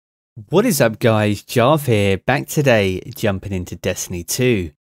What is up guys, Jarv here, back today jumping into Destiny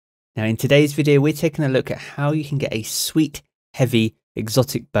 2. Now in today's video we're taking a look at how you can get a sweet, heavy,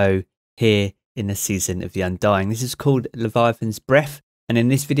 exotic bow here in the season of the Undying. This is called Leviathan's Breath, and in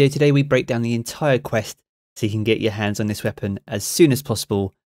this video today we break down the entire quest so you can get your hands on this weapon as soon as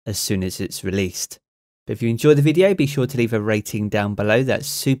possible, as soon as it's released. But if you enjoyed the video, be sure to leave a rating down below. That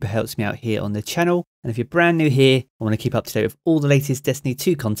super helps me out here on the channel. And if you're brand new here and want to keep up to date with all the latest Destiny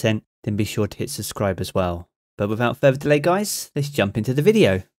 2 content, then be sure to hit subscribe as well. But without further delay guys, let's jump into the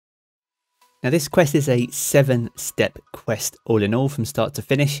video. Now this quest is a 7-step quest all in all from start to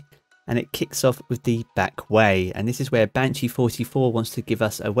finish, and it kicks off with the back way. And this is where Banshee 44 wants to give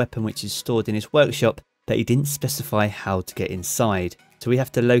us a weapon which is stored in his workshop, but he didn't specify how to get inside. So we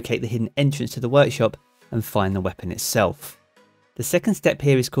have to locate the hidden entrance to the workshop and find the weapon itself. The second step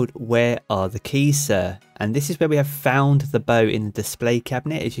here is called Where Are the Keys Sir? And this is where we have found the bow in the display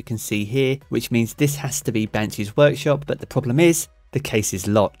cabinet, as you can see here, which means this has to be Banshee's workshop, but the problem is the case is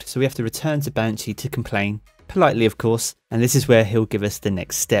locked. So we have to return to Banshee to complain, politely of course, and this is where he'll give us the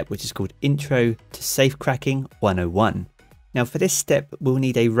next step, which is called Intro to Safe Cracking 101. Now for this step we'll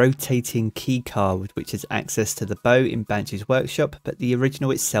need a rotating key card which has access to the bow in Banshee's workshop, but the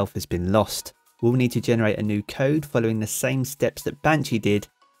original itself has been lost. We'll need to generate a new code following the same steps that Banshee did.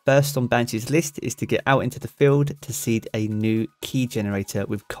 First on Banshee's list is to get out into the field to seed a new key generator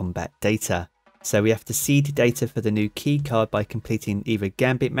with combat data. So we have to seed data for the new key card by completing either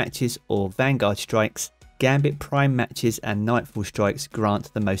Gambit matches or Vanguard strikes. Gambit Prime matches and Nightfall strikes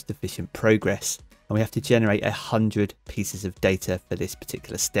grant the most efficient progress. And we have to generate 100 pieces of data for this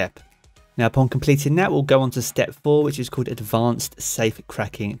particular step. Now upon completing that we'll go on to step 4, which is called Advanced Safe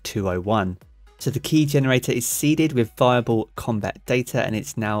Cracking 201. So the key generator is seeded with viable combat data and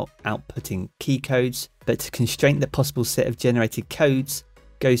it's now outputting key codes. But to constrain the possible set of generated codes,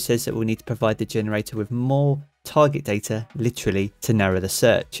 Go says that we'll need to provide the generator with more target data, literally, to narrow the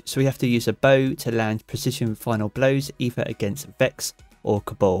search. So we have to use a bow to land precision final blows either against Vex or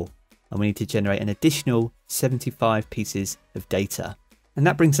Cabal. And we need to generate an additional 75 pieces of data. And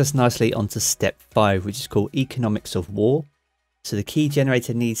that brings us nicely onto step 5, which is called Economics of War. So the key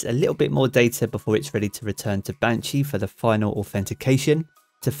generator needs a little bit more data before it's ready to return to Banshee for the final authentication.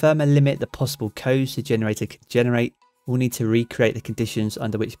 To further limit the possible codes the generator can generate, we'll need to recreate the conditions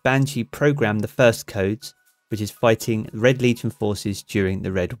under which Banshee programmed the first codes, which is fighting Red Legion forces during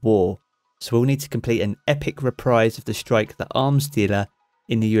the Red War. So we'll need to complete an epic reprise of the strike the Arms Dealer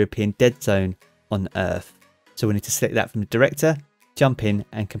in the European Dead Zone on Earth. So we'll need to select that from the director, jump in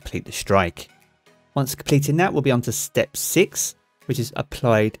and complete the strike. Once completing that, we'll be on to step 6, which is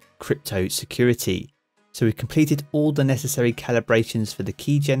Applied Crypto Security. So we've completed all the necessary calibrations for the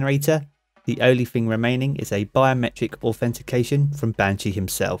key generator. The only thing remaining is a biometric authentication from Banshee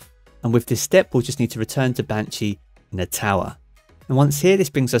himself. And with this step, we'll just need to return to Banshee in the tower. And once here, this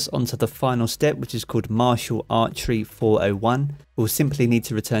brings us on to the final step, which is called Martial Archery 401. We'll simply need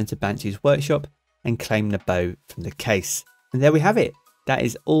to return to Banshee's workshop and claim the bow from the case. And there we have it. That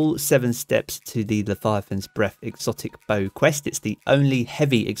is all 7 steps to the Leviathan's Breath exotic bow quest. It's the only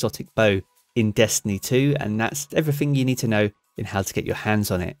heavy exotic bow in Destiny 2, and that's everything you need to know in how to get your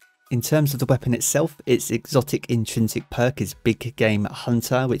hands on it. In terms of the weapon itself, its exotic intrinsic perk is Big Game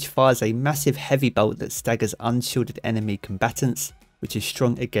Hunter, which fires a massive heavy bolt that staggers unshielded enemy combatants, which is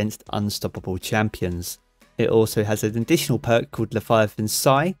strong against unstoppable champions. It also has an additional perk called Leviathan's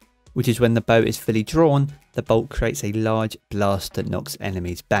Skye, which is when the bow is fully drawn, the bolt creates a large blast that knocks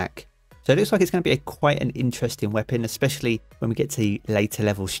enemies back. So it looks like it's going to be quite an interesting weapon, especially when we get to later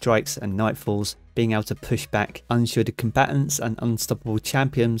level strikes and nightfalls. Being able to push back unshielded combatants and unstoppable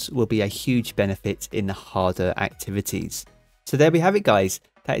champions will be a huge benefit in the harder activities. So there we have it guys.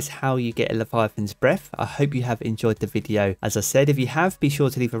 That is how you get a Leviathan's Breath. I hope you have enjoyed the video. As I said, if you have, be sure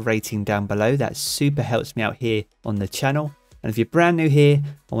to leave a rating down below. That super helps me out here on the channel. And if you're brand new here and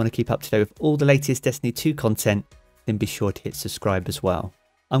want to keep up to date with all the latest Destiny 2 content, then be sure to hit subscribe as well.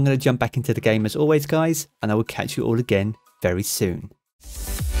 I'm going to jump back into the game as always guys, and I will catch you all again very soon.